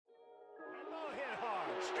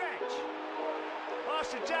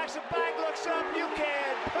Austin Jackson back looks up. You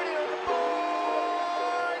can put it on the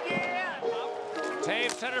board. Yeah.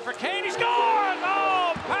 Taves center for Kane. He scores.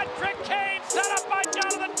 Oh, Patrick Kane set up by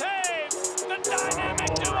Jonathan Taves. The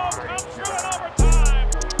dynamic duo comes through in overtime.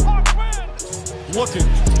 Hawks win. Looking.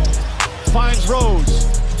 Finds Rose.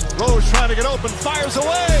 Rose trying to get open. Fires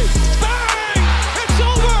away. Bang! It's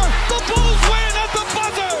over. The Bulls win at the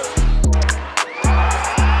buzzer.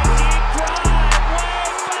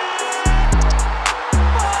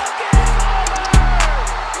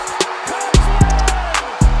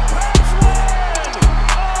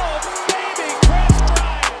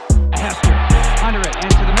 Under it,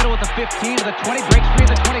 and to the middle with the 15, to the 20, breaks free,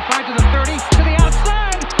 to the 25, to the 30, to the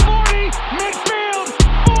outside, 40, midfield,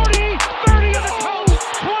 40, 30 of the coast,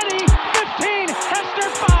 20, 15, Hester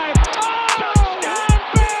 5, touchdown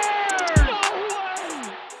Bears!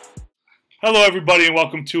 Hello, everybody, and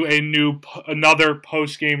welcome to another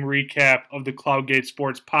post-game recap of the Cloudgate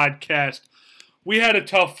Sports Podcast. We had a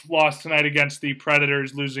tough loss tonight against the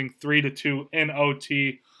Predators, losing 3-2 in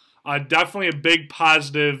OT. Definitely a big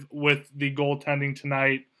positive with the goaltending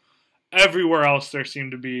tonight. Everywhere else, there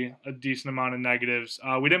seemed to be a decent amount of negatives.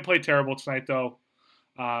 We didn't play terrible tonight, though,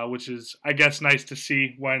 which is, I guess, nice to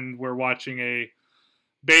see when we're watching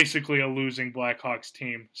basically a losing Blackhawks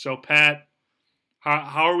team. So, Pat,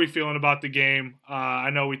 how are we feeling about the game?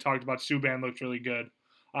 I know we talked about Subban looked really good,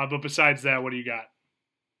 but besides that, what do you got?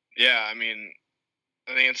 Yeah, I mean,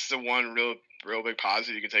 I think it's the one real big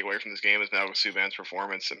positive you can take away from this game is now with Subban's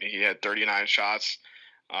performance. I mean, he had 39 shots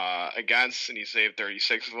against, and he saved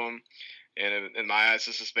 36 of them. And in my eyes,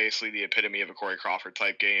 this is basically the epitome of a Corey Crawford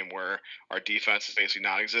type game where our defense is basically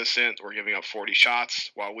non-existent. We're giving up 40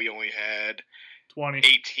 shots while we only had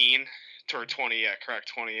 18 or 20. Yeah,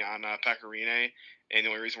 correct, 20 on Pecorine. And the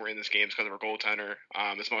only reason we're in this game is because of our goaltender.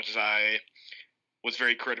 As much as I was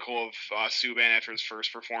very critical of Subban after his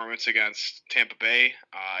first performance against Tampa Bay.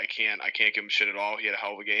 I can't give him shit at all. He had a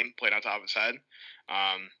hell of a game, played on top of his head.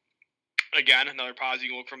 Again, another positive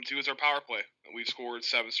you can look from too is our power play. We've scored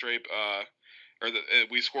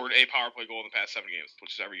we scored a power play goal in the past 7 games,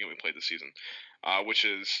 which is every game we played this season, which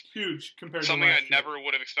is huge compared something to I never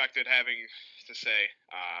would have expected having to say,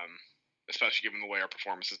 especially given the way our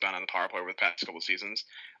performance has been on the power play over the past couple of seasons.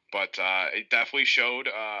 But it definitely showed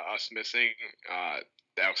us missing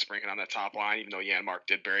Alex Sprinkin on that top line, even though Janmark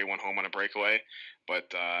did bury one home on a breakaway.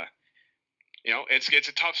 But it's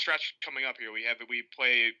a tough stretch coming up here. We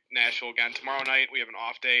play Nashville again tomorrow night. We have an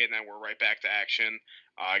off day, and then we're right back to action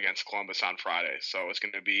against Columbus on Friday. So it's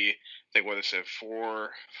going to be, I think, what is it,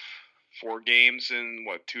 four games in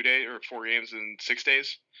 2 days, or 4 games in 6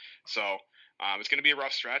 days. So it's going to be a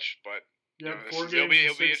rough stretch, but it'll be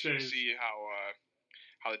interesting to see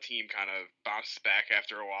how the team kind of bounces back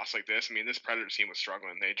after a loss like this. I mean, this Predators team was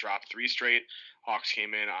struggling. They dropped 3 straight. Hawks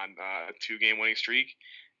came in on a 2-game winning streak,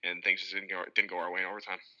 and things just didn't go our way in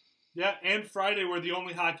overtime. Yeah, and Friday we're the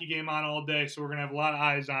only hockey game on all day, so we're gonna have a lot of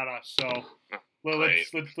eyes on us. So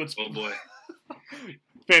let's oh boy,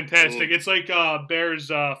 fantastic! Ooh. It's like Bears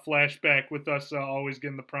flashback with us always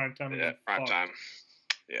getting the prime time. Yeah, prime time.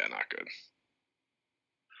 Yeah, not good.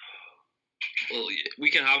 Well, we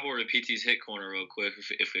can hop over to PT's hit corner real quick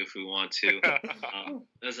if we want to.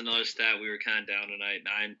 That's another stat. We were kind of down tonight,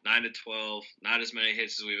 9 to 12. Not as many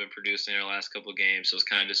hits as we've been producing in our last couple of games, so it's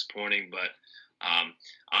kind of disappointing. But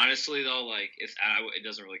honestly, though, it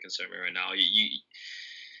doesn't really concern me right now.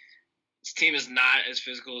 This team is not as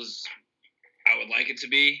physical as I would like it to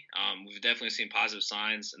be. We've definitely seen positive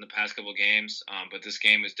signs in the past couple of games, but this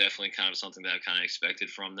game is definitely kind of something that I kind of expected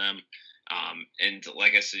from them. And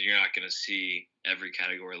like I said, you're not going to see every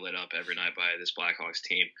category lit up every night by this Blackhawks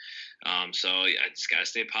team. So I just got to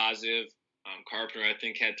stay positive. Carpenter, I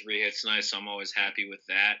think, had 3 hits tonight, so I'm always happy with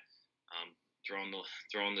that.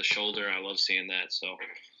 Throwing the shoulder, I love seeing that. So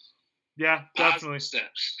yeah, definitely. Positive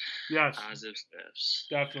steps. Yes. Positive steps.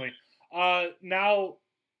 Definitely. Now,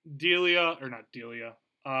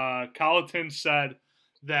 Colleton said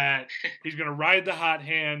that he's going to ride the hot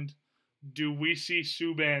hand. Do we see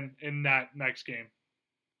Subban in that next game?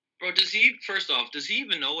 Bro, does he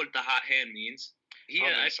even know what the hot hand means?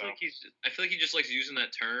 I feel like he just likes using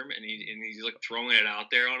that term and he's like throwing it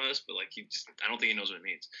out there on us, but I don't think he knows what it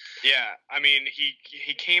means. Yeah, I mean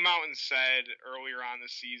he came out and said earlier on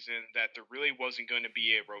this season that there really wasn't going to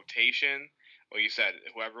be a rotation. Like you said,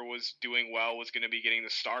 whoever was doing well was going to be getting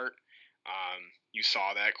the start. You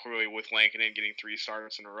saw that clearly with Lankinen getting 3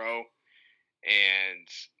 starts in a row, and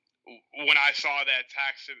when I saw that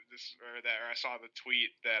I saw the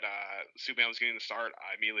tweet that Subban was getting the start,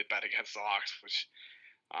 I immediately bet against the Hawks, which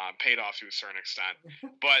paid off to a certain extent.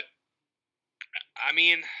 But I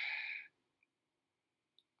mean,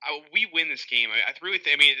 we win this game. I really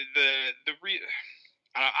think. I mean,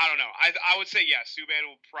 I don't know. I would say Subban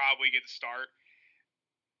will probably get the start.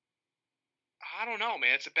 I don't know,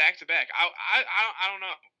 man. It's a back-to-back. I don't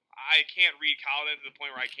know. I can't read Colin to the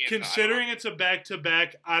point where I can't. Considering it's a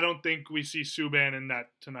back-to-back, I don't think we see Subban in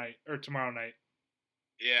that tonight or tomorrow night.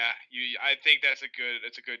 Yeah, I think that's a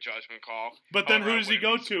good judgment call. But then who does he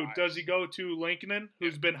go to? Does he go to Lankinen,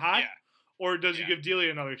 who's been hot, or does he give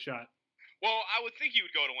Delia another shot? Well, I would think he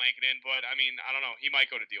would go to Lankinen, but I mean, I don't know. He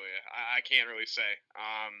might go to Delia. I can't really say.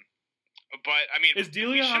 But I mean, is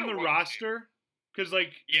Delia on the roster? Because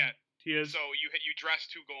he is. So you dress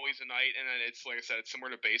 2 goalies a night, and then it's like I said, it's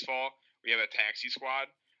similar to baseball. We have a taxi squad.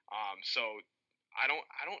 So I don't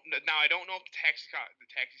know if the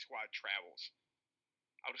taxi squad travels.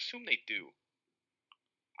 I would assume they do.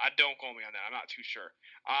 Don't quote me on that. I'm not too sure.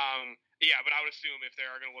 But I would assume if they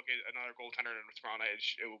are going to look at another goaltender tomorrow night,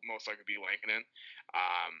 it would most likely be Lankinen.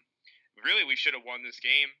 Really, we should have won this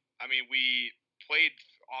game. I mean, we played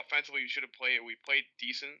offensively. We played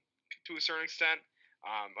decent to a certain extent.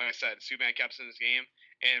 Like I said, Subban kept us in this game,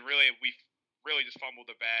 and really, we really just fumbled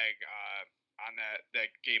the bag on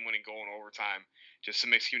that game-winning goal in overtime. Just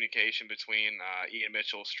some miscommunication between Ian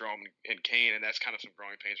Mitchell, Strome, and Kane, and that's kind of some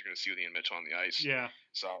growing pains you're going to see with Ian Mitchell on the ice. Yeah.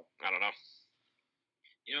 So, I don't know.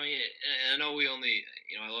 I know we only,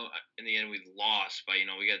 in the end we lost, but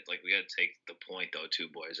we got to take the point though too,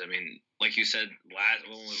 boys. I mean, like you said,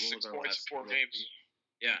 when was our last 4 games?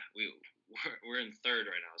 Yeah, we're in 3rd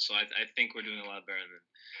right now, so I think we're doing a lot better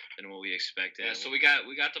than what we expected. Yeah, so we got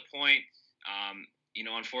the point.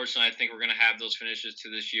 Unfortunately, I think we're going to have those finishes to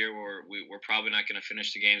this year where we're probably not going to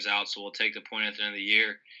finish the games out. So we'll take the point at the end of the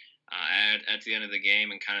year, at the end of the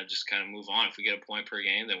game, and kind of move on. If we get a point per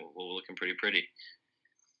game, then we're looking pretty.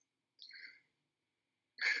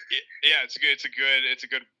 Yeah, it's a good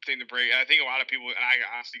thing to break. I think a lot of people, and I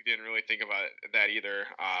honestly didn't really think about that either.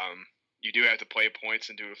 You do have to play points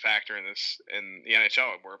into a factor in the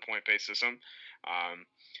NHL. We're a point-based system. I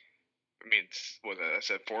mean, I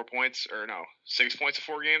said 4 points or no, 6 points of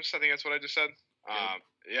 4 games. I think that's what I just said. I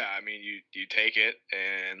mean, you take it,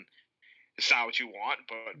 and it's not what you want,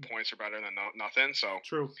 but points are better than nothing. So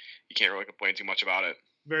true. You can't really complain too much about it.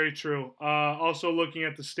 Very true. Also looking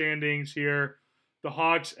at the standings here, the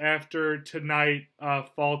Hawks after tonight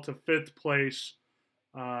fall to 5th place.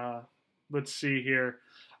 Let's see here.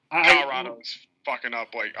 Colorado's fucking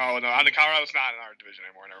up. The Colorado's not in our division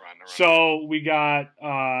anymore. Never mind. So we got.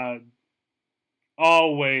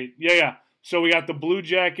 So we got the Blue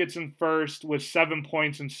Jackets in 1st with 7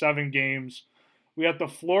 points in 7 games. We got the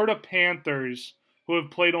Florida Panthers, who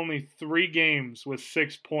have played only 3 games with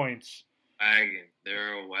 6 points.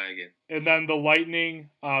 They're a wagon. And then the Lightning,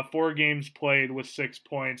 4 games played with 6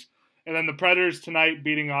 points. And then the Predators tonight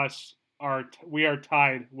beating us. We are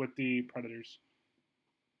tied with the Predators.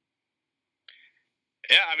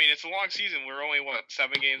 Yeah, I mean, it's a long season. We're only,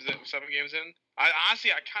 7 games in? I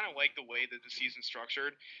kind of like the way that the season's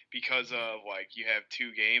structured because of, you have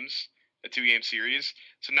 2 games, a 2-game series.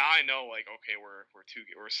 So now I know, okay, we're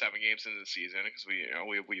 7 games into the season because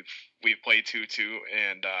we've played 2-2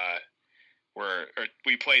 and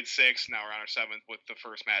we played 6. Now we're on our 7th with the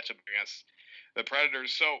first matchup against the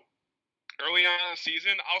Predators. So early on in the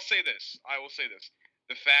season, I will say this: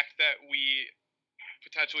 the fact that we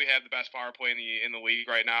potentially have the best power play in the league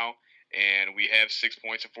right now, and we have 6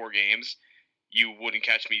 points in 4 games. You wouldn't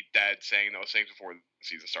catch me dead saying those things before the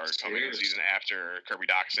season started. Coming in the season after Kirby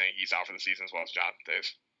Dach saying he's out for the season as well as Jonathan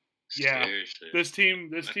Toews. Yeah, this team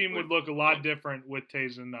would look a lot different with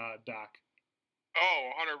Toews and Dach. Oh,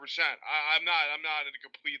 100%. I'm not in a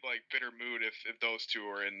complete bitter mood if those two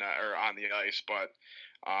are on the ice, but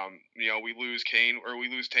we lose Kane or we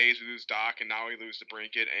lose Toews, we lose Dach, and now we lose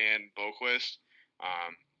DeBrincat and Boqvist.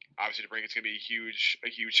 Obviously, DeBrincat's going to be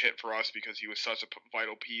a huge hit for us because he was such a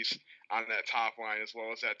vital piece on that top line as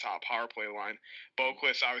well as that top power play line.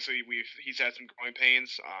 Boqvist, obviously, he's had some growing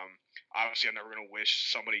pains. Obviously, I'm never going to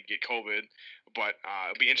wish somebody get COVID, but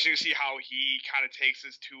it'll be interesting to see how he kind of takes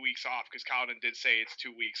his 2 weeks off because Colin did say it's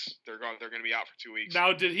 2 weeks. They're going to be out for 2 weeks.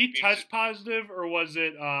 Now, did he test positive or was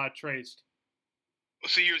it traced?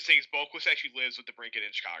 So here's the thing: Boqvist actually lives with DeBrincat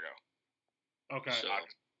in Chicago. Okay.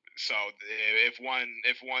 So if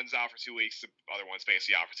one's out for 2 weeks, the other one's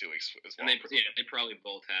basically out for 2 weeks as well. And they probably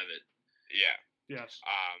both have it. Yeah. Yes.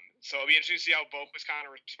 So it'll be interesting to see how Boqvist kind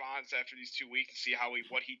of responds after these 2 weeks and see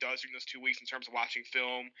what he does during those 2 weeks in terms of watching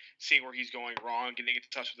film, seeing where he's going wrong, getting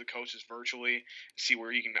into touch with the coaches virtually, see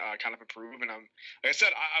where he can kind of improve. And like I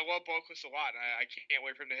said, I love Boqvist a lot. I can't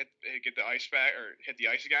wait for him to get the ice back or hit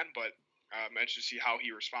the ice again. But I'm interested to see how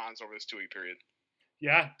he responds over this 2-week period.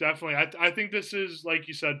 Yeah, definitely. I think this is, like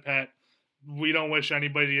you said, Pat, we don't wish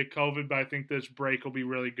anybody to get COVID, but I think this break will be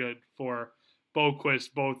really good for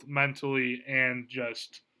Boqvist, both mentally and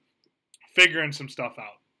just figuring some stuff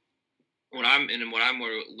out. What I'm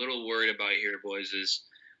a little worried about here, boys, is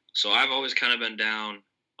so I've always kind of been down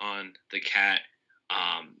on the Cat,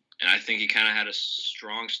 and I think he kind of had a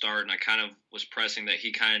strong start, and I kind of was pressing that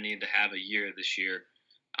he kind of needed to have a year this year,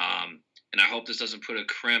 and I hope this doesn't put a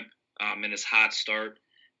crimp in his hot start,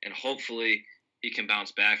 and hopefully he can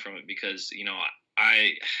bounce back from it because,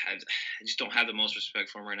 I just don't have the most respect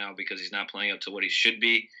for him right now because he's not playing up to what he should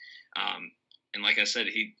be. And like I said,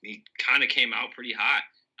 he kind of came out pretty hot.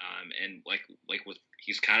 And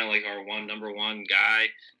he's kind of like our number one guy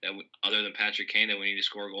that other than Patrick Kane that we need to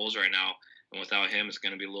score goals right now. And without him, it's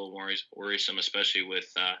going to be a little worrisome, especially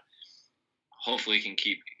with hopefully he can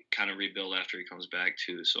keep kind of rebuild after he comes back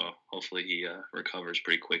too. So hopefully he recovers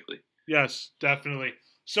pretty quickly. Yes, definitely.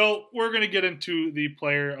 So we're going to get into the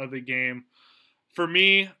player of the game. For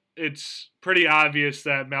me, it's pretty obvious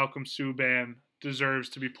that Malcolm Subban deserves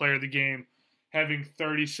to be player of the game, having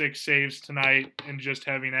 36 saves tonight and just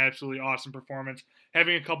having an absolutely awesome performance.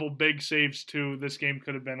 Having a couple big saves too. This game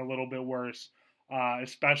could have been a little bit worse,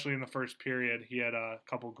 especially in the first period. He had a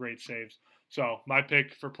couple great saves. So my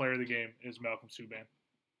pick for player of the game is Malcolm Subban.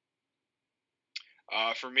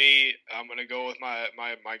 For me, I'm going to go with my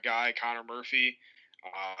guy, Connor Murphy.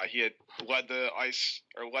 He had led the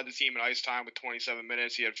team in ice time with 27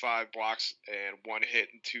 minutes. He had 5 blocks and 1 hit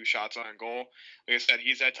and 2 shots on goal. Like I said,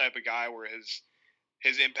 he's that type of guy where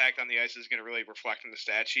his impact on the ice is going to really reflect in the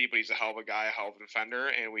stat sheet. But he's a hell of a guy, a hell of a defender,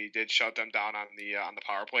 and we did shut them down on the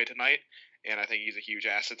power play tonight. And I think he's a huge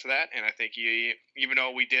asset to that. And I think even though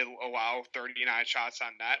we did allow 39 shots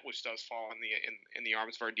on net, which does fall in the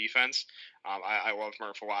arms of our defense, I love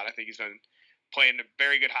Murph a lot. I think he's been playing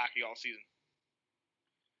very good hockey all season.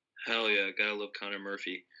 Hell yeah, gotta love Connor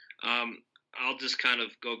Murphy. I'll just kind of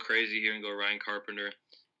go crazy here and go Ryan Carpenter.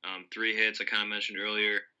 3 hits, I kind of mentioned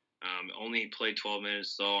earlier. Only played 12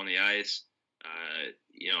 minutes though on the ice. I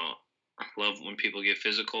love when people get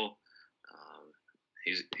physical.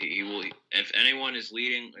 He will. If anyone is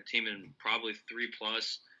leading a team in probably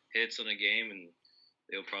 3+ hits on a game, and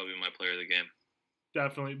he'll probably be my player of the game.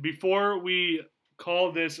 Definitely. Before we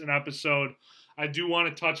call this an episode, I do want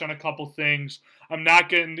to touch on a couple things. I'm not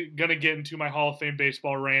going to get into my Hall of Fame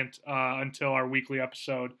baseball rant until our weekly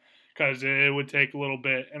episode because it would take a little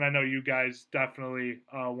bit, and I know you guys definitely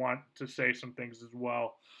want to say some things as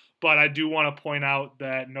well. But I do want to point out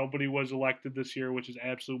that nobody was elected this year, which is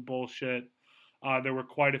absolute bullshit. There were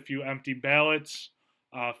quite a few empty ballots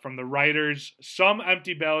from the writers. Some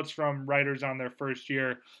empty ballots from writers on their first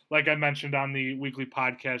year. Like I mentioned on the weekly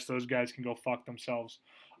podcast, those guys can go fuck themselves.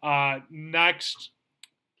 Next,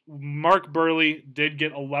 Mark Burley did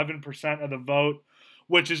get 11% of the vote,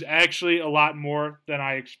 which is actually a lot more than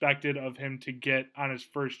I expected of him to get on his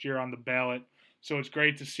first year on the ballot. So it's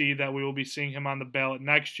great to see that we will be seeing him on the ballot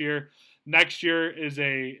next year. Next year is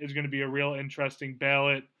going to be a real interesting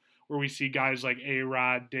ballot where we see guys like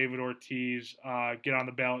A-Rod, David Ortiz get on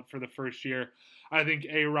the ballot for the first year. I think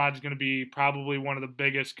A-Rod's going to be probably one of the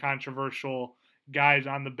biggest controversial guys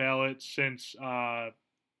on the ballot since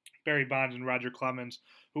Barry Bonds and Roger Clemens,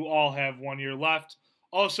 who all have 1 year left.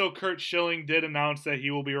 Also, Curt Schilling did announce that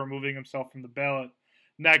he will be removing himself from the ballot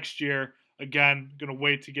next year. Again, going to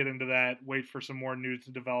wait to get into that. Wait for some more news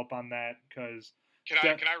to develop on that because. Can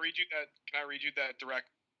I read you that? Can I read you that direct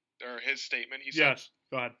or his statement? He said, yes,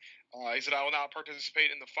 go ahead. He said, "I will not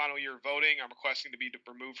participate in the final year voting. I'm requesting to be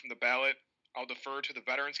removed from the ballot. I'll defer to the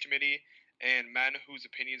Veterans Committee and men whose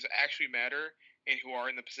opinions actually matter and who are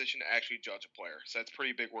in the position to actually judge a player." So that's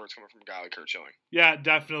pretty big words coming from a guy like Curt Schilling. Yeah,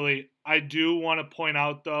 definitely. I do want to point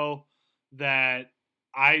out, though, that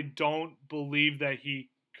I don't believe that he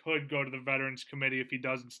could go to the Veterans Committee if he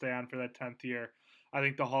doesn't stay on for that 10th year. I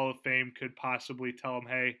think the Hall of Fame could possibly tell him,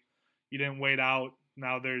 hey, you didn't wait out.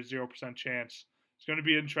 Now there's 0% chance. It's going to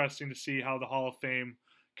be interesting to see how the Hall of Fame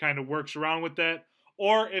kind of works around with that,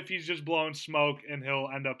 or if he's just blowing smoke and he'll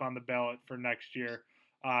end up on the ballot for next year.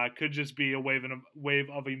 Could just be a wave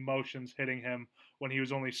of emotions hitting him when he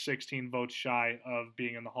was only 16 votes shy of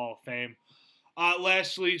being in the Hall of Fame.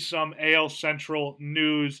 Lastly, some AL Central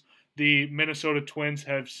news. The Minnesota Twins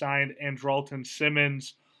have signed Andrelton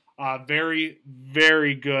Simmons. Very,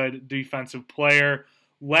 very good defensive player.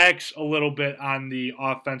 Lacks a little bit on the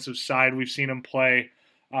offensive side. We've seen him play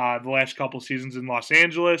the last couple seasons in Los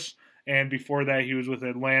Angeles, and before that he was with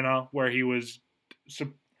Atlanta, where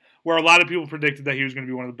a lot of people predicted that he was going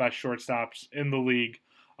to be one of the best shortstops in the league.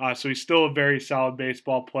 So he's still a very solid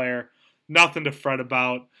baseball player. nothing to fret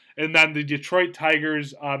about. And then the Detroit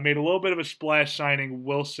Tigers made a little bit of a splash signing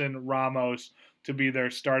Wilson Ramos to be their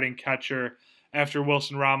starting catcher after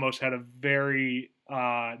Wilson Ramos had a very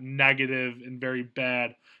negative and very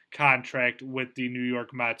bad contract with the New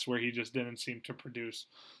York Mets where he just didn't seem to produce.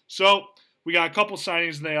 So we got a couple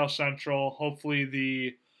signings in the AL Central. Hopefully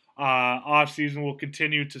the offseason will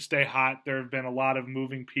continue to stay hot. There have been a lot of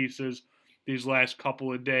moving pieces these last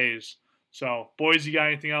couple of days. So, boys, you got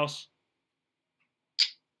anything else?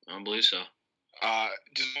 I don't believe so.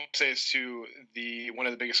 Just want to say this to one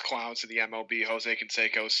of the biggest clowns of the MLB, Jose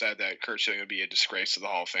Canseco, said that Curt Schilling would be a disgrace to the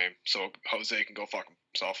Hall of Fame. So Jose can go fuck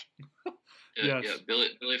himself. Yeah,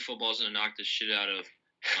 Billy Football's gonna knock the shit out of.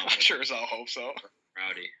 I sure as I'll hope so.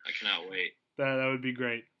 Rowdy, I cannot wait. That would be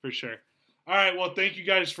great for sure. All right, well, thank you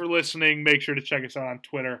guys for listening. Make sure to check us out on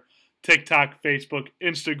Twitter, TikTok, Facebook,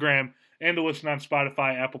 Instagram, and to listen on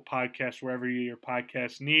Spotify, Apple Podcasts, wherever you get your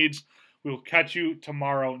podcast needs. We will catch you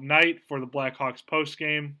tomorrow night for the Blackhawks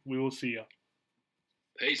postgame. We will see you.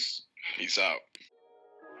 Peace. Peace out.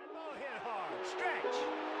 Hit hard. Stretch.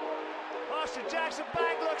 Austin Jackson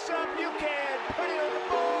back looks up. You can put it on the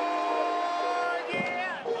board.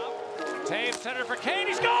 Yeah. Taves center for Kane.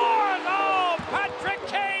 He scores. Oh, Patrick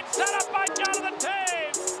Kane set up by Jonathan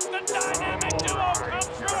Taves. The dynamic duo comes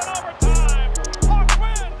through in overtime. Hawks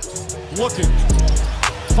win. Looking.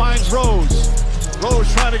 Finds Rose.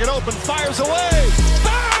 Rose trying to get open, fires away.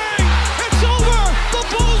 Bang! It's over! The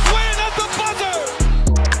Bulls win at the buzzer!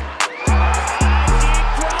 Deep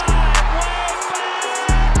drive, way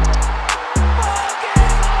back. Ball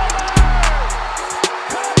game over.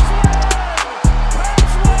 Cubs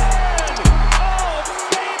win. Oh,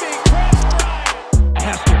 baby, Chris Bryant.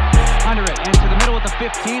 Hester under it and to the middle at the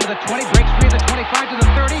 15 to the 20, breaks free at the 25 to the